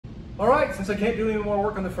All right, since I can't do any more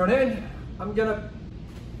work on the front end, I'm gonna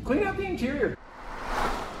clean out the interior.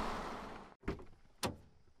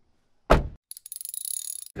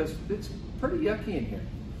 Because it's pretty yucky in here.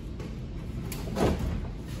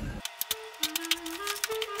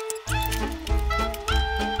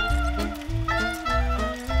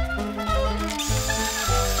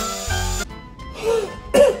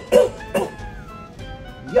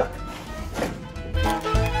 Yuck.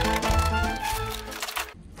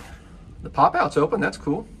 The pop out's open, that's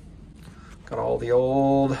cool. Got all the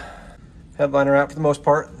old headliner out for the most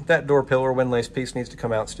part. That door pillar windlace piece needs to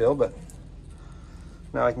come out still, but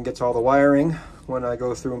now I can get to all the wiring when I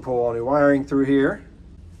go through and pull all new wiring through here.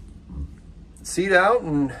 Seat out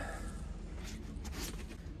and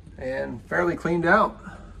fairly cleaned out.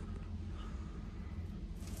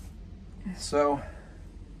 So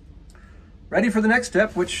ready for the next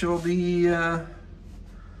step, which will be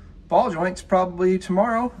ball joints probably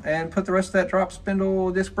tomorrow, and put the rest of that drop spindle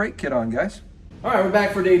disc brake kit on, guys. All right, we're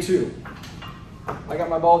back for day 2. I got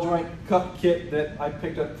my ball joint cup kit that I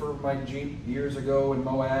picked up for my Jeep years ago in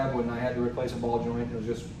Moab when I had to replace a ball joint. It was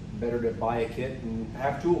just better to buy a kit and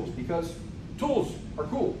have tools, because tools are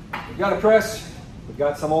cool. We've got a press, we've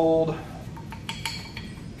got some old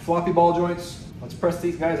floppy ball joints. Let's press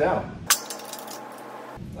these guys out.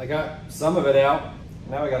 I got some of it out,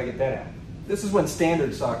 now I gotta get that out. This is when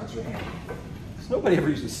standard sockets are handy, because nobody ever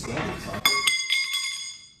uses standard sockets.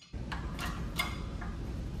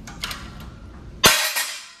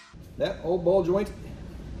 That old ball joint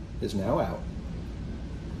is now out.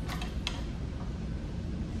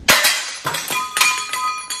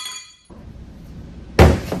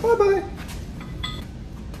 Bye-bye.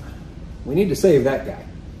 We need to save that guy.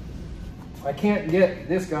 I can't get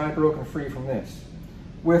this guy broken free from this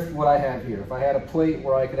with what I have here. If I had a plate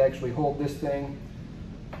where I could actually hold this thing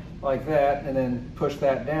like that and then push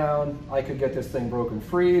that down, I could get this thing broken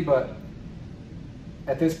free, but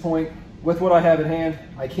at this point, with what I have in hand,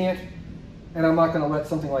 I can't, and I'm not going to let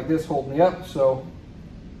something like this hold me up, so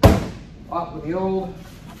off with the old,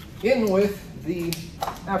 in with the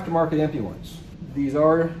aftermarket empty ones. These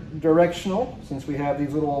are directional, since we have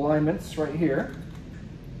these little alignments right here.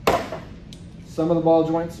 Some of the ball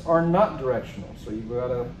joints are not directional, so you've got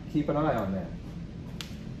to keep an eye on that.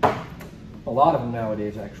 A lot of them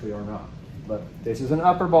nowadays actually are not. But this is an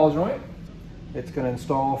upper ball joint. It's going to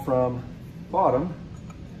install from bottom.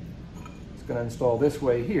 It's going to install this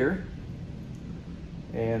way here.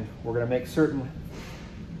 And we're going to make certain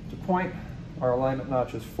to point our alignment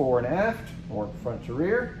notches fore and aft, or front to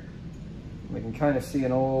rear. We can kind of see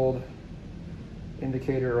an old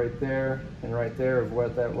indicator right there and right there of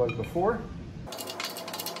what that was before.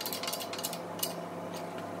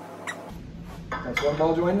 That's one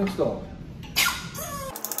ball joint installed.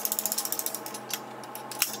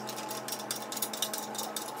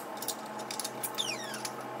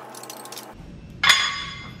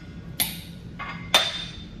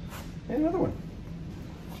 And another one.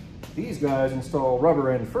 These guys install rubber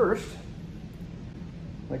end first.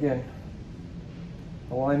 Again,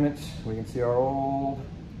 alignment, we can see our old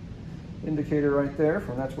indicator right there,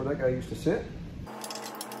 from that's where that guy used to sit.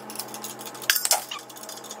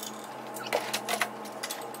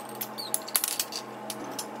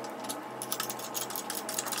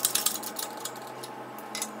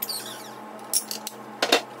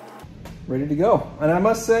 Ready to go. And I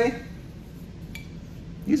must say,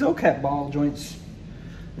 these OCAP ball joints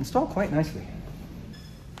install quite nicely.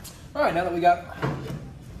 All right, now that we got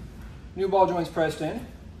new ball joints pressed in,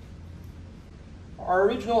 our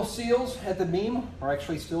original seals at the beam are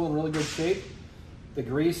actually still in really good shape. The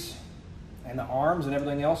grease and the arms and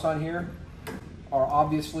everything else on here are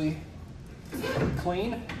obviously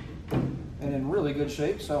clean and in really good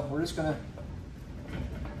shape. So we're just gonna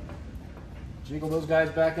jiggle those guys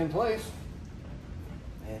back in place.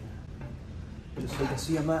 And just so you can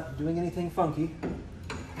see I'm not doing anything funky.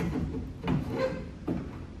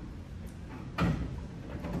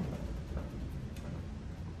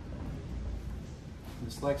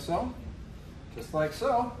 Just like so. Just like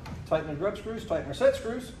so. Tighten our grub screws, tighten our set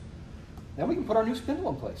screws. Then we can put our new spindle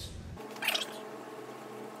in place.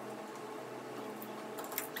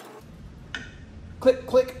 Click,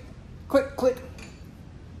 click, click, click.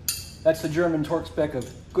 That's the German torque spec of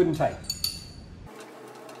good and tight.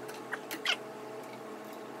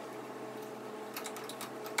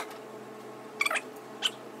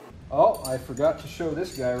 Oh, I forgot to show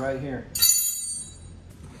this guy right here.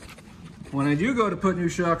 When I do go to put new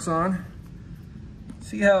shocks on,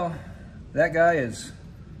 see how that guy is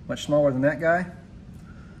much smaller than that guy?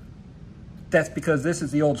 That's because this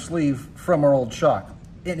is the old sleeve from our old shock.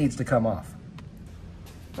 It needs to come off.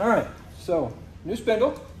 All right, so new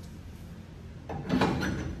spindle.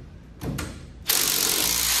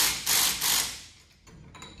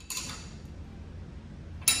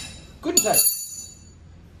 Good and tight.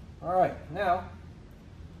 All right, now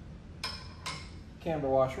camber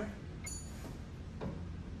washer.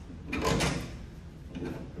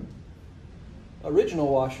 Original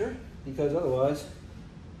washer, because otherwise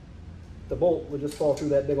the bolt would just fall through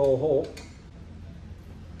that big old hole.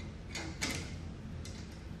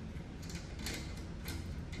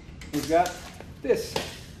 We've got this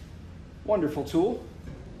wonderful tool.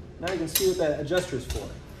 Now you can see what that adjuster is for.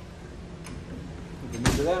 You can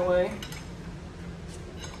move it that way,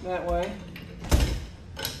 that way.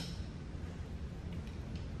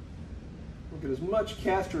 We'll get as much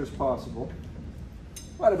caster as possible.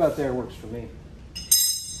 Right about there works for me.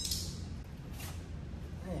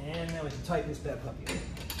 And now we can tighten this bad puppy.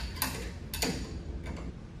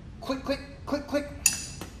 Click, click, click, click.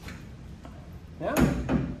 Now,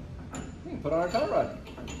 we can put on our tie rod.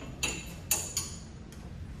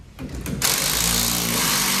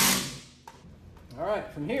 All right,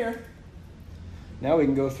 from here, now we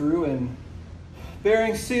can go through and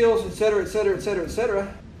bearings, seals, etc., etc., etc.,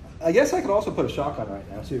 etc. I guess I could also put a shock on right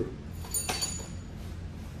now too.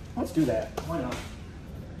 Let's do that. Why not?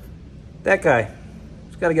 That guy.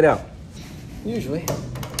 Got to get out. Usually,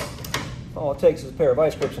 all it takes is a pair of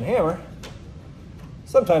vice grips and hammer.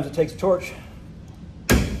 Sometimes it takes a torch.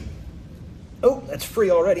 Oh, that's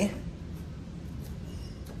free already.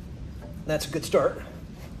 That's a good start.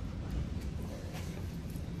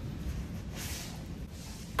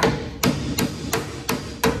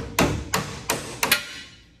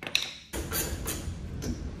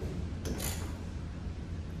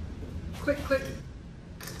 Click, click.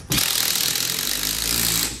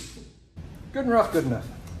 Good and rough, good enough.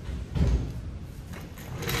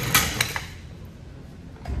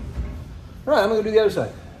 All right, I'm gonna do the other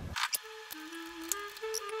side.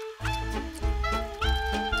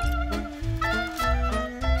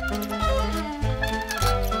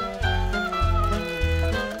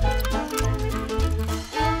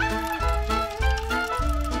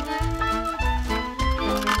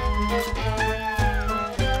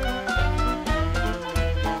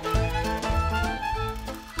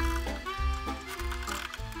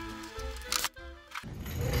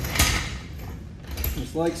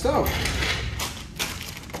 Just like so.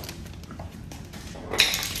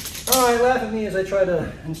 All right, laugh at me as I try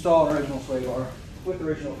to install an original sway bar with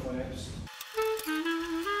original clamps.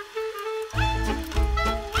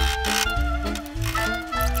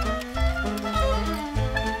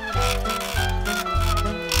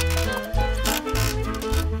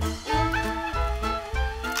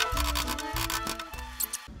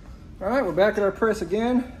 All right, we're back at our press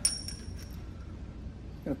again.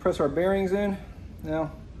 Gonna press our bearings in.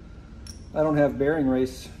 Now, I don't have bearing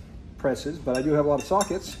race presses, but I do have a lot of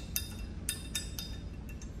sockets.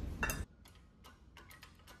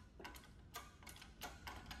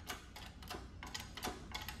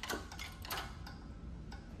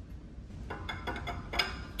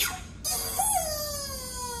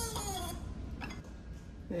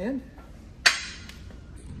 And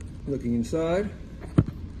looking inside,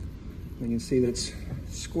 you can see that it's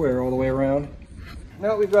square all the way around. Now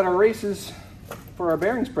that we've got our races for our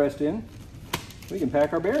bearings pressed in, we can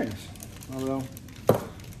pack our bearings. Although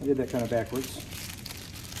I did that kind of backwards.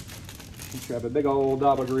 Let's grab a big old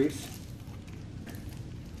dab of grease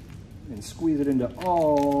and squeeze it into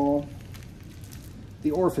all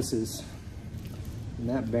the orifices. And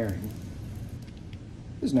that bearing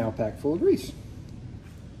is now packed full of grease.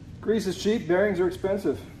 Grease is cheap, bearings are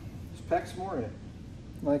expensive. Just pack some more in it,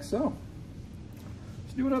 like so.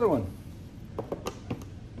 Let's do another one.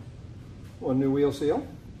 One new wheel seal,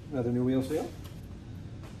 another new wheel seal.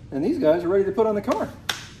 And these guys are ready to put on the car.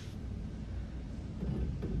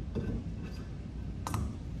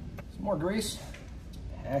 Some more grease,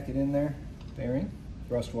 pack it in there. Bearing,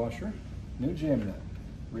 thrust washer, new jam nut,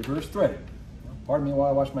 reverse threaded. Pardon me while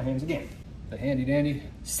I wash my hands again. The handy dandy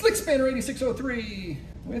Slick Spanner 8603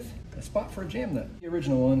 with a spot for a jam nut. The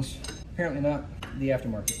original ones, apparently not the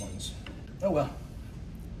aftermarket ones. Oh well,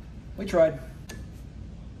 we tried.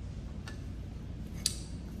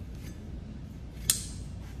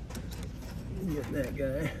 Get that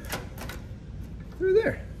guy through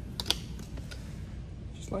there,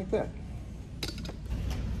 just like that.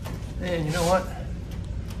 And you know what?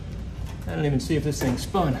 I don't even see if this thing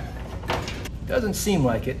spun. Doesn't seem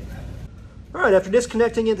like it. All right, after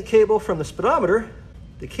disconnecting the cable from the speedometer,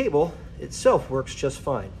 the cable itself works just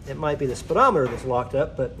fine. It might be the speedometer that's locked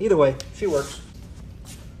up, but either way, she works.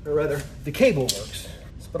 Or rather, the cable works.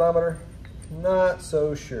 Speedometer Not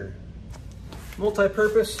so sure.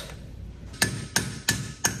 Multi-purpose.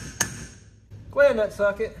 Gland nut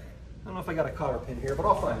socket. I don't know if I got a cotter pin here, but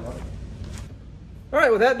I'll find one. All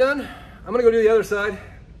right, with that done, I'm gonna go do the other side,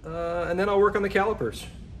 and then I'll work on the calipers.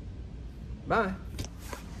 Bye.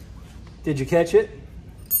 Did you catch it?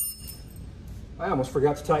 I almost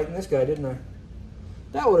forgot to tighten this guy, didn't I?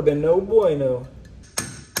 That would have been no bueno.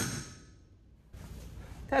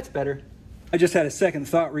 That's better. I just had a second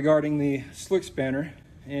thought regarding the slick spanner,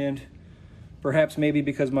 and perhaps maybe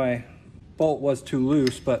because my bolt was too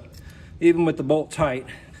loose, but even with the bolt tight,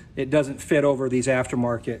 it doesn't fit over these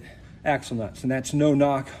aftermarket axle nuts. And that's no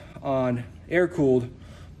knock on air-cooled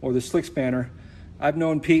or the slick spanner. I've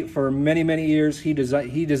known Pete for many, many years. He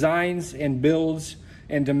designs and builds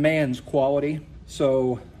and demands quality.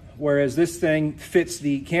 So whereas this thing fits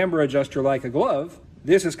the camber adjuster like a glove,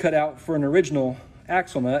 this is cut out for an original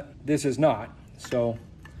axle nut. This is not. So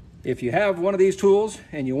if you have one of these tools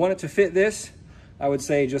and you want it to fit this, I would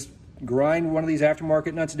say just grind one of these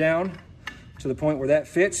aftermarket nuts down to the point where that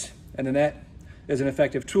fits, and then that is an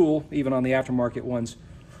effective tool even on the aftermarket ones,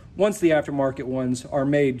 once the aftermarket ones are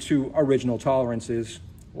made to original tolerances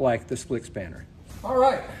like the slick spanner. All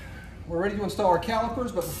right, we're ready to install our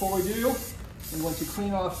calipers, but before we do, we want to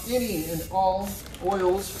clean off any and all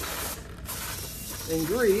oils and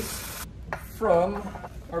grease from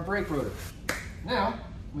our brake rotor. Now,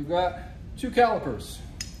 we've got two calipers.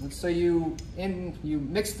 Let's say you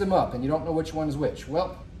mix them up and you don't know which one is which.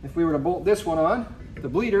 Well, if we were to bolt this one on, the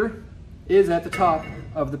bleeder is at the top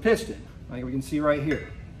of the piston, like we can see right here.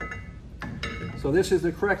 So this is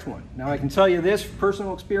the correct one. Now I can tell you this,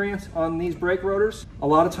 personal experience on these brake rotors, a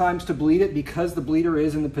lot of times to bleed it, because the bleeder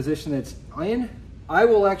is in the position it's in, I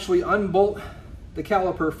will actually unbolt the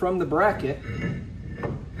caliper from the bracket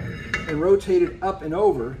and rotate it up and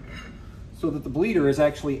over so that the bleeder is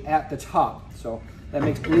actually at the top. So that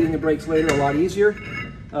makes bleeding the brakes later a lot easier.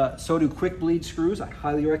 So do quick bleed screws. I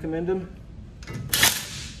highly recommend them.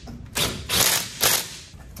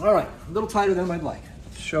 All right, a little tighter than I'd like.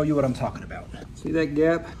 Let's show you what I'm talking about. See that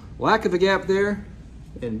gap? Lack of a gap there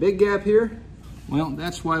and big gap here. Well,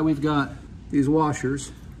 that's why we've got these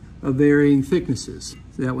washers of varying thicknesses.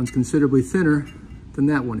 See, that one's considerably thinner than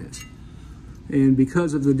that one is. And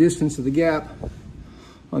because of the distance of the gap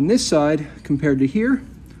on this side compared to here,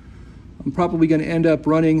 I'm probably going to end up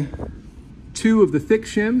running two of the thick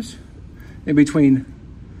shims in between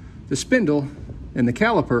the spindle and the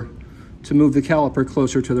caliper to move the caliper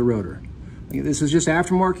closer to the rotor. This is just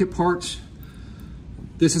aftermarket parts.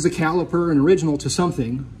 This is a caliper, an original to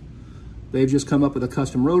something. They've just come up with a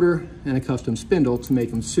custom rotor and a custom spindle to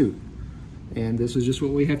make them suit. And this is just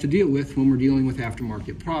what we have to deal with when we're dealing with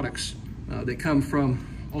aftermarket products that come from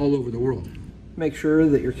all over the world. Make sure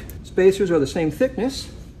that your spacers are the same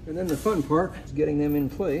thickness, and then the fun part is getting them in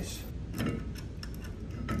place.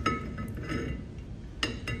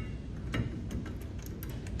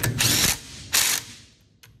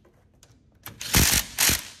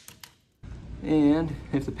 And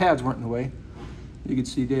if the pads weren't in the way, you could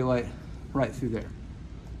see daylight right through there.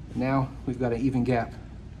 Now we've got an even gap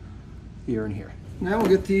here and here. Now we'll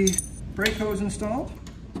get the brake hose installed.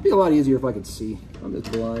 It'd be a lot easier if I could see. I'm just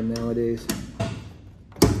blind nowadays.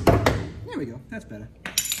 There we go, that's better.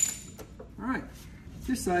 All right,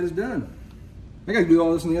 this side is done. I gotta do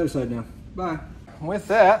all this on the other side now. Bye. With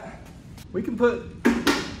that, we can put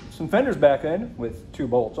some fenders back in with 2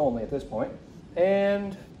 bolts only at this point,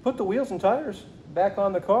 and put the wheels and tires back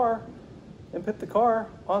on the car and put the car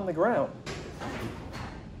on the ground.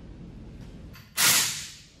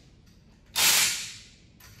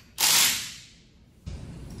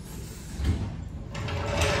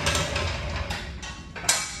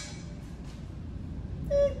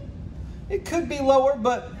 It could be lower,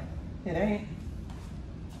 but it ain't.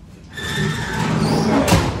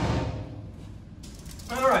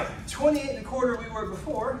 All right, 28 1/4 we were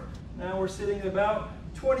before. Now we're sitting at about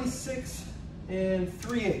 26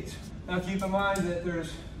 3/8. Now keep in mind that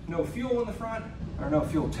there's no fuel in the front, or no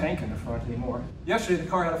fuel tank in the front anymore. Yesterday the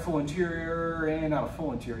car had a full interior, and not a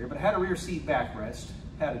full interior, but it had a rear seat backrest,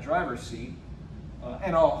 had a driver's seat,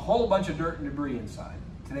 and a whole bunch of dirt and debris inside.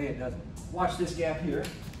 Today it doesn't. Watch this gap here.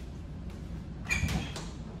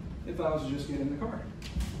 If I was just getting in the car.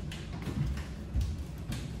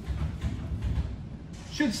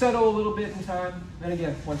 Should settle a little bit in time. Then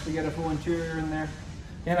again, once we get a full interior in there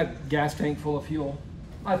and a gas tank full of fuel,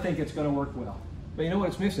 I think it's going to work well. But you know what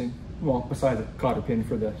it's missing? Well, besides a cotter pin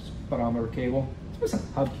for the speedometer cable, it's missing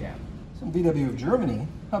a hubcap. Some VW of Germany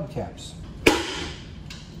hubcaps.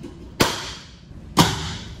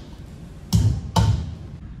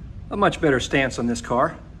 A much better stance on this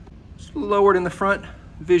car. Let's lowered in the front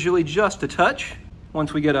visually just a touch.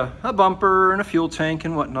 Once we get a bumper and a fuel tank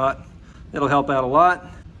and whatnot, it'll help out a lot.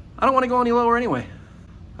 I don't want to go any lower anyway.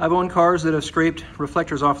 I've owned cars that have scraped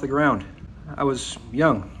reflectors off the ground. I was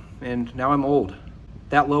young and now I'm old.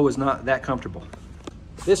 That low is not that comfortable.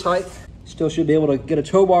 This height, still should be able to get a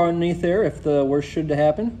tow bar underneath there if the worst should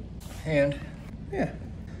happen. And yeah,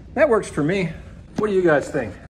 that works for me. What do you guys think?